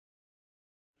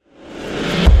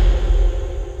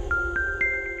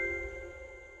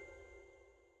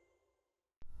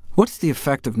What's the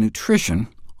effect of nutrition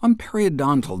on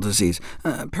periodontal disease?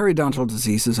 Periodontal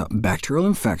disease is a bacterial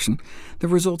infection that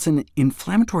results in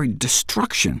inflammatory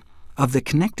destruction of the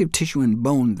connective tissue and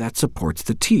bone that supports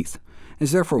the teeth.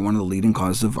 It's therefore one of the leading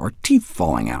causes of our teeth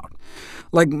falling out.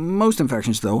 Like most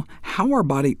infections, though, how our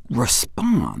body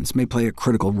responds may play a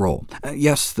critical role.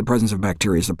 Yes, the presence of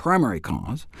bacteria is the primary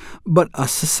cause, but a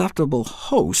susceptible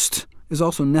host is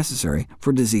also necessary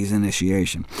for disease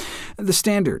initiation. The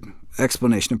standard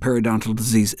explanation of periodontal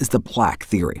disease is the plaque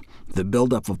theory. The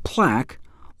buildup of plaque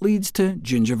leads to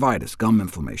gingivitis, gum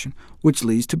inflammation, which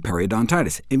leads to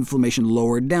periodontitis, inflammation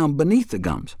lower down beneath the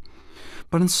gums.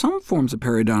 But in some forms of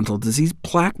periodontal disease,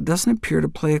 plaque doesn't appear to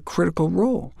play a critical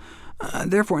role.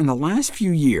 Therefore, in the last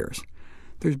few years,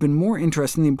 there's been more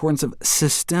interest in the importance of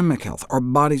systemic health, our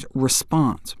body's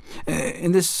response.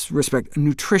 In this respect,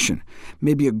 nutrition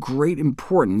may be of great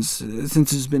importance,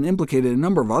 since it's been implicated in a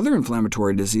number of other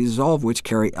inflammatory diseases, all of which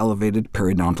carry elevated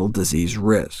periodontal disease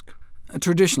risk.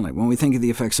 Traditionally, when we think of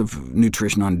the effects of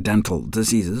nutrition on dental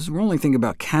diseases, we're only thinking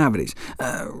about cavities.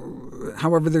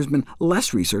 However, there's been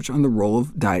less research on the role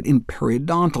of diet in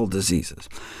periodontal diseases.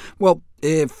 Well,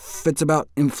 if it's about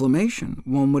inflammation,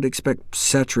 one would expect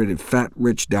saturated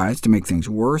fat-rich diets to make things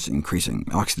worse, increasing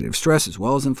oxidative stress as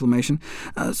well as inflammation.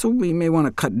 So we may want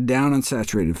to cut down on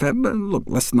saturated fat, but look,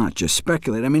 let's not just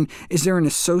speculate. I mean, is there an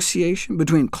association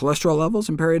between cholesterol levels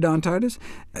and periodontitis?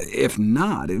 If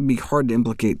not, it would be hard to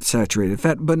implicate saturated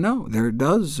fat, but no, there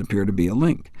does appear to be a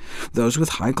link. Those with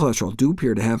high cholesterol do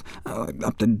appear to have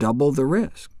up to double the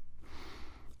risk.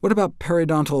 What about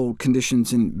periodontal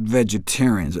conditions in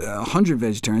vegetarians? 100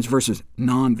 vegetarians versus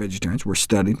non-vegetarians were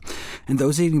studied, and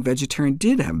those eating vegetarian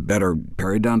did have better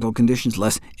periodontal conditions,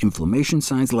 less inflammation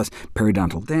signs, less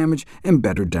periodontal damage, and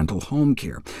better dental home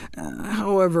care.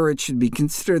 However, it should be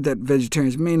considered that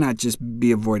vegetarians may not just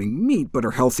be avoiding meat, but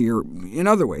are healthier in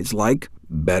other ways, like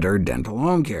better dental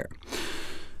home care.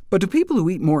 But do people who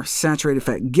eat more saturated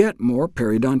fat get more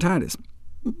periodontitis?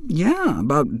 Yeah,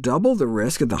 about double the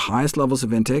risk at the highest levels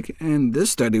of intake, and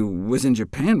this study was in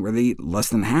Japan, where they eat less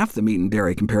than half the meat and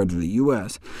dairy compared to the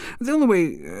U.S. The only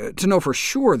way to know for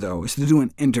sure, though, is to do an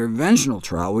interventional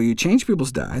trial where you change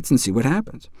people's diets and see what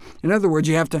happens. In other words,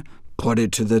 you have to put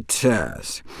it to the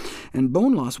test. And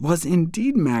bone loss was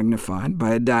indeed magnified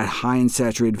by a diet high in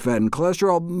saturated fat and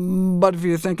cholesterol, but if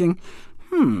you're thinking,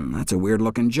 that's a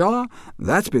weird-looking jaw,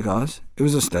 that's because it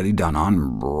was a study done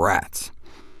on rats.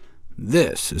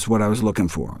 This is what I was looking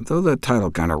for, though the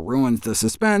title kind of ruins the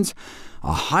suspense.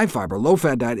 A high-fiber,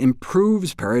 low-fat diet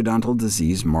improves periodontal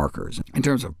disease markers. In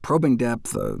terms of probing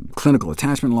depth, clinical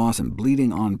attachment loss, and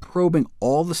bleeding on probing,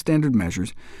 all the standard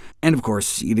measures, and of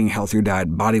course, eating a healthier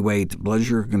diet, body weight, blood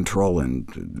sugar control,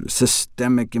 and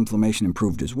systemic inflammation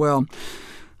improved as well.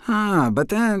 But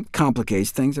that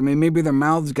complicates things. I mean, maybe their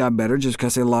mouths got better just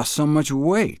because they lost so much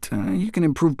weight. You can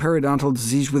improve periodontal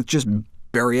disease with just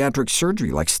bariatric surgery,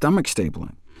 like stomach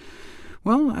stapling.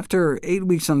 Well, after 8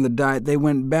 weeks on the diet, they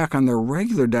went back on their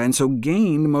regular diet, and so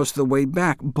gained most of the weight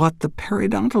back, but the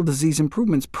periodontal disease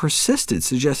improvements persisted,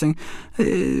 suggesting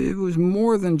it was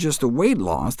more than just the weight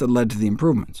loss that led to the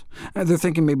improvements. They're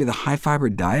thinking maybe the high-fiber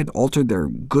diet altered their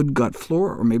good gut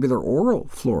flora, or maybe their oral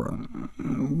flora.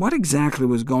 What exactly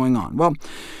was going on? Well,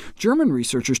 German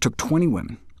researchers took 20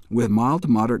 women with mild to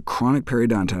moderate chronic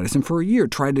periodontitis, and for a year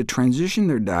tried to transition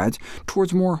their diets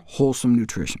towards more wholesome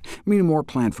nutrition, meaning more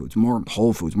plant foods, more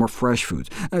whole foods, more fresh foods,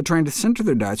 trying to center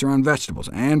their diets around vegetables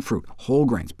and fruit, whole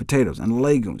grains, potatoes, and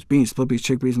legumes, beans, split peas,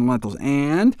 chickpeas, and lentils.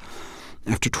 And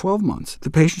after 12 months, the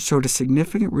patients showed a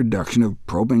significant reduction of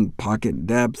probing pocket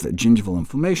depth, gingival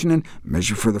inflammation, and,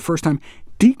 measured for the first time,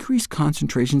 decreased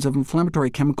concentrations of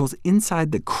inflammatory chemicals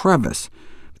inside the crevice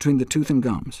between the tooth and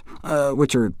gums,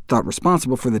 which are thought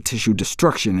responsible for the tissue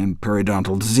destruction in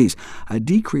periodontal disease, a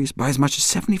decrease by as much as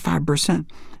 75%.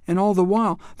 And all the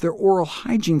while, their oral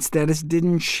hygiene status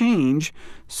didn't change,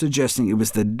 suggesting it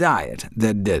was the diet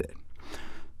that did it.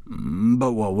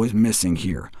 But what was missing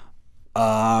here?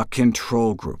 A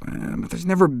control group. But there's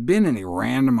never been any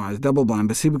randomized, double-blind,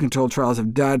 placebo-controlled trials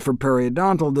of diet for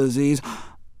periodontal disease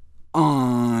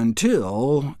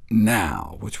until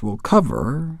now, which we'll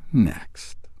cover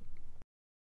next.